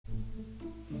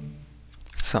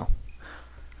So,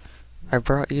 I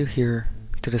brought you here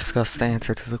to discuss the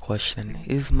answer to the question,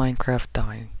 is Minecraft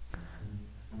dying?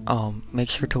 Make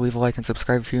sure to leave a like and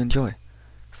subscribe if you enjoy.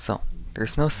 So,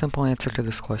 there's no simple answer to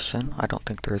this question, I don't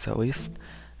think there is at least,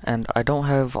 and I don't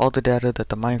have all the data that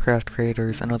the Minecraft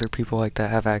creators and other people like that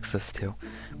have access to,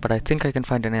 but I think I can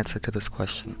find an answer to this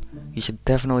question. You should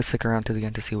definitely stick around to the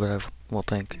end to see what I will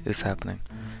think is happening.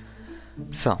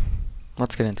 So,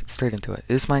 let's get straight into it.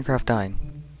 Is Minecraft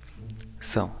dying?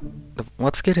 So,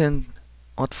 let's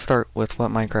start with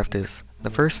what Minecraft is. The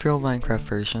first real Minecraft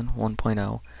version,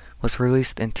 1.0, was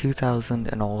released in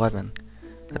 2011.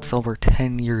 That's over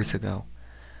 10 years ago.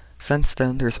 Since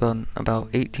then, there's been about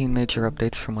 18 major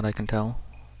updates from what I can tell.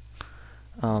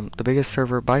 The biggest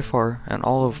server by far in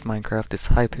all of Minecraft is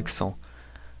Hypixel,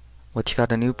 which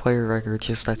got a new player record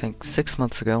just I think 6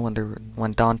 months ago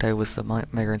when Dante was the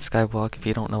mayor in Skyblock. If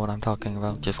you don't know what I'm talking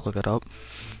about, just look it up.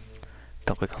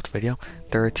 Don't click off the video.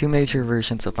 There are two major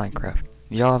versions of Minecraft,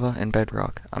 Java and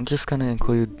Bedrock. I'm just gonna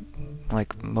include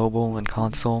like mobile and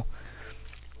console,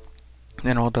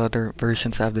 and all the other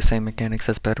versions have the same mechanics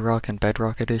as Bedrock and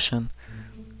Bedrock Edition,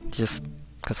 just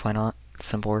cause why not, it's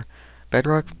simpler.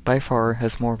 Bedrock by far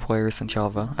has more players than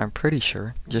Java, I'm pretty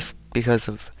sure, just because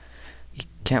of you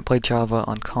can't play Java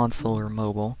on console or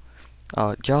mobile.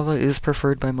 Java is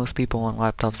preferred by most people on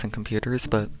laptops and computers,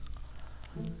 but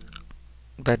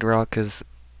Bedrock is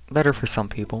better for some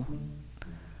people.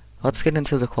 Let's get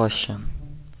into the question.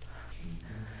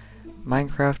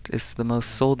 Minecraft is the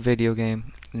most sold video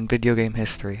game in video game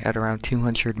history at around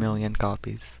 200 million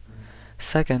copies.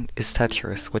 Second is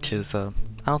Tetris, which is, I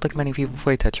don't think many people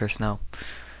play Tetris now.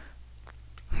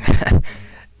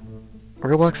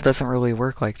 Roblox doesn't really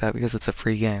work like that because it's a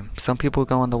free game. Some people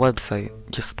go on the website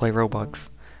just to play Roblox.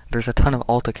 There's a ton of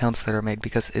alt accounts that are made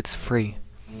because it's free.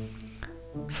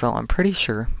 So I'm pretty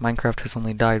sure Minecraft has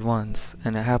only died once,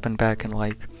 and it happened back in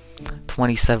like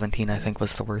 2017 I think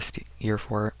was the worst year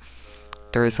for it.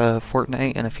 There's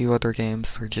Fortnite and a few other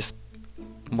games that are just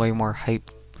way more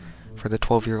hype for the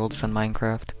 12-year-olds than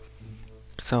Minecraft.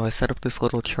 So I set up this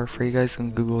little chart for you guys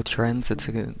in Google Trends. It's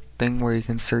a good thing where you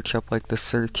can search up like the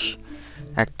search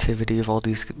activity of all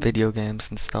these video games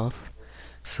and stuff.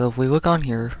 So if we look on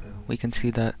here, we can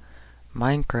see that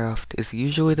Minecraft is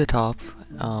usually the top,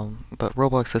 but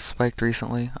Roblox has spiked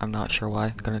recently. I'm not sure why,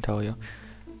 I'm gonna tell you.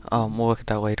 We'll look at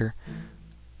that later.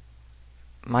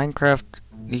 Minecraft,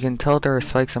 you can tell there are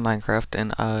spikes in Minecraft,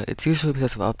 and it's usually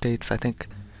because of updates. I think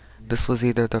this was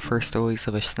either the first release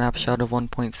of a snapshot of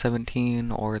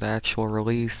 1.17 or the actual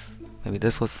release. Maybe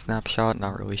this was a snapshot,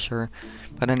 not really sure.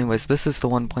 But anyways, this is the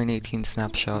 1.18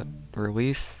 snapshot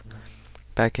release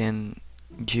back in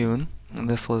June, and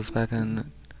this was back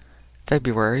in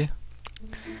February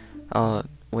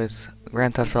with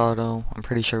Grand Theft Auto. I'm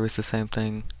pretty sure it was the same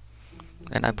thing.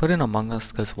 And I put in Among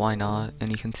Us because why not, and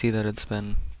you can see that it's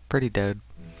been pretty dead.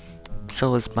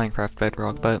 So is Minecraft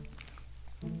Bedrock, but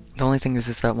the only thing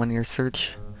is that when you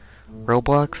search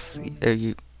Roblox,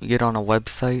 you get on a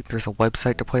website. There's a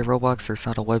website to play Roblox. There's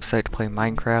not a website to play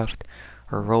Minecraft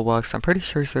or Roblox. I'm pretty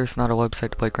sure there's not a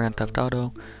website to play Grand Theft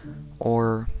Auto,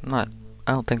 or not.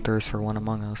 I don't think there is for one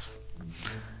Among Us.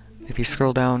 If you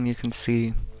scroll down, you can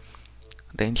see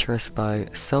the interest by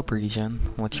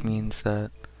sub-region, which means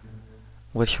that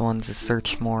which ones is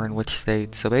searched more in which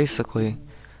state. So basically,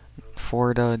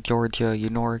 Florida, Georgia,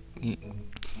 New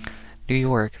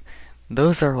York,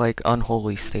 those are like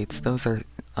unholy states. Those are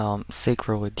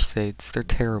sacrilege states. They're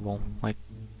terrible. Like,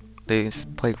 they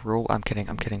play rule. I'm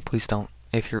kidding, please don't.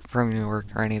 If you're from New York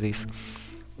or any of these,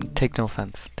 take no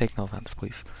offense,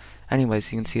 please.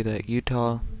 Anyways, you can see that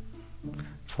Utah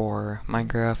for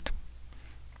Minecraft,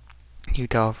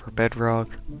 Utah for Bedrock,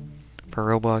 for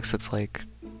Roblox it's like,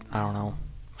 I don't know,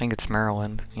 I think it's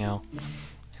Maryland, you know,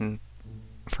 and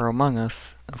for Among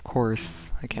Us, of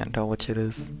course, I can't tell which it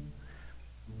is.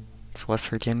 It's West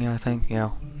Virginia, I think,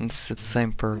 yeah, it's the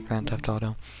same for Grand Theft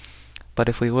Auto. But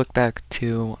if we look back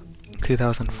to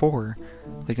 2004,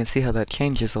 we can see how that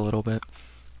changes a little bit.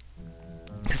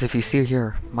 Because if you see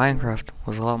here, Minecraft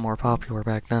was a lot more popular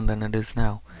back then than it is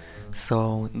now.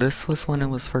 So this was when it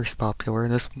was first popular,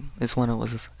 this is when it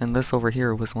was, and this over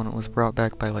here was when it was brought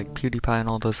back by like PewDiePie and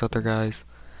all those other guys.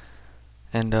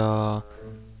 And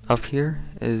up here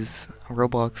is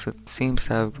Roblox. It seems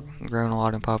to have grown a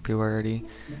lot in popularity.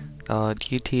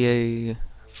 GTA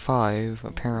 5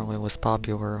 apparently was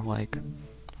popular, like,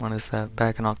 when is that,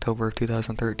 back in October of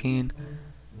 2013.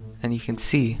 And you can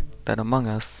see that Among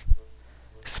Us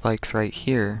spikes right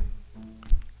here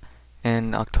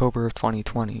in October of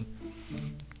 2020.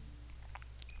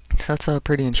 So that's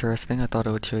pretty interesting. I thought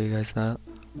I would show you guys that.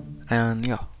 And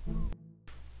yeah.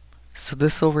 So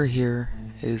this over here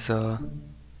is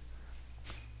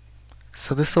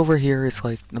this over here is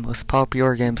like the most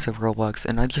popular games of Roblox,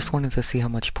 and I just wanted to see how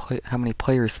many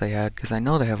players they had, because I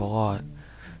know they have a lot.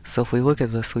 So if we look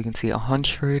at this, we can see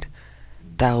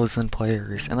 100,000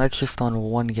 players, and that's just on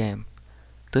one game.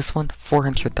 This one,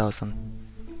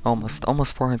 400,000,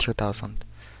 almost 400,000.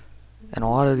 And a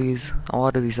lot of these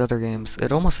other games,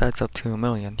 it almost adds up to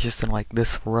 1,000,000 just in like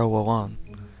this row alone.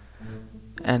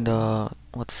 And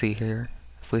let's see here.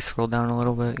 If we scroll down a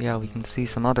little bit, yeah, we can see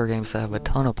some other games that have a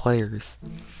ton of players.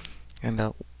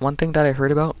 And one thing that I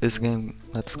heard about is a game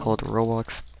that's called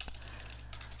Roblox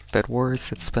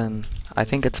Bedwars. I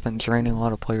think it's been draining a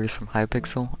lot of players from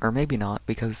Hypixel, or maybe not,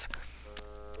 because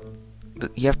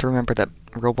you have to remember that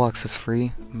Roblox is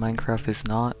free, Minecraft is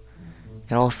not.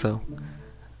 And also,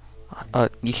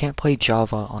 you can't play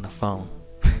Java on a phone,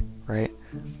 right?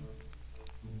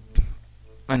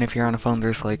 And if you're on a phone,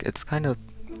 there's like, it's kind of,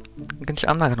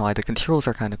 I'm not gonna lie, the controls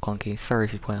are kind of clunky. Sorry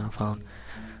if you play on a phone.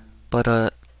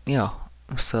 But, yeah,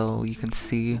 so you can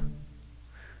see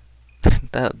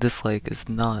that dislike is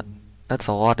not, that's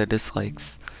a lot of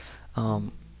dislikes.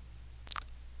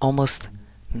 Almost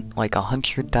like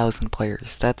 100,000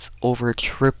 players. That's over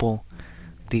triple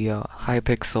the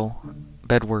Hypixel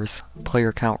Bedwars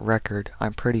player count record,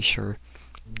 I'm pretty sure.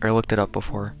 I looked it up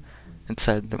before. It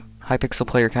said the Hypixel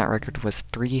player count record was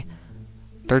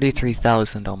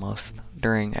 33,000 almost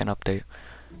during an update.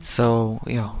 So,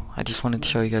 yeah, I just wanted to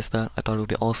show you guys that. I thought it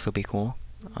would also be cool.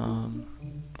 On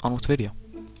with the video.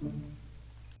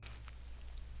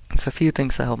 It's a few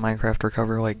things that help Minecraft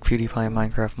recover, like PewDiePie and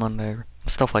Minecraft Monday,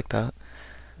 stuff like that.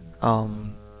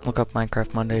 Look up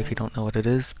Minecraft Monday if you don't know what it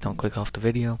is. Don't click off the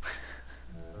video.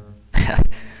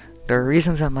 There are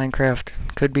reasons that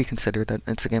Minecraft could be considered that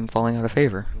it's a game falling out of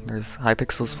favor. There's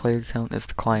Hypixel's player count is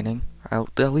declining.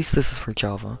 At least this is for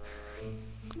Java.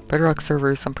 Bedrock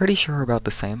servers, I'm pretty sure are about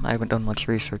the same. I haven't done much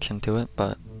research into it,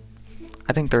 but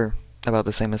I think they're about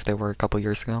the same as they were a couple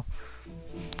years ago.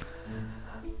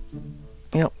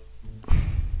 Yep.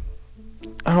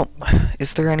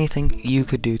 Is there anything you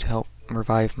could do to help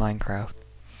revive Minecraft?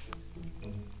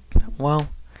 Well,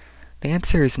 the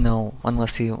answer is no,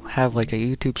 unless you have like a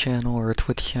YouTube channel or a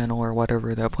Twitch channel or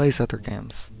whatever that plays other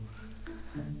games.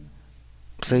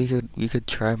 So you could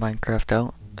try Minecraft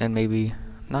out and maybe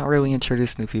not really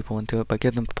introduce new people into it, but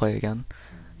get them to play again.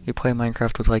 You play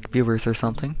Minecraft with like viewers or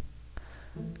something.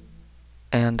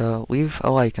 And leave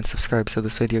a like and subscribe so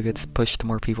this video gets pushed to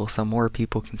more people, so more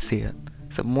people can see it.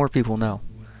 So more people know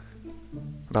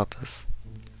about this.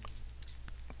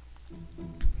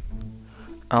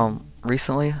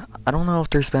 Recently, I don't know if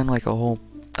there's been like a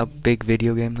big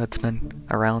video game that's been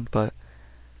around, but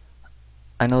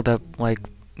I know that like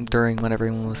during when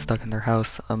everyone was stuck in their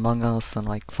house, Among Us and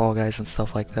like Fall Guys and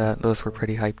stuff like that, those were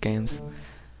pretty hype games.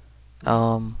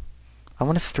 I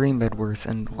want to stream Bedwars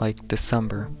in like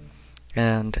December,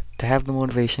 and to have the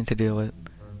motivation to do it,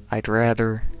 I'd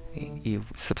rather you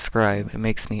subscribe. It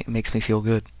makes me feel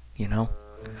good, you know?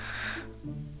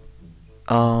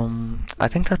 I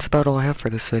think that's about all I have for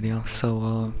this video,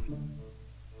 so,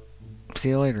 see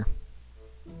you later.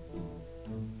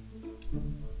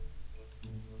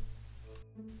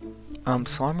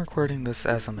 So I'm recording this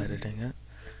as I'm editing it,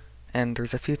 and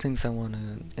there's a few things I want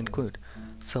to include.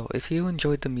 So if you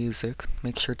enjoyed the music,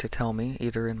 make sure to tell me,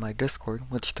 either in my Discord,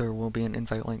 which there will be an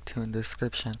invite link to in the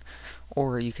description,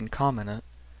 or you can comment it.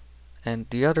 And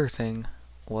the other thing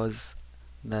was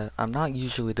that I'm not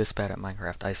usually this bad at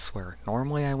Minecraft, I swear.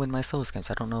 Normally I win my Souls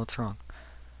games, I don't know what's wrong.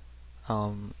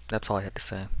 That's all I had to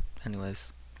say.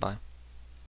 Anyways, bye.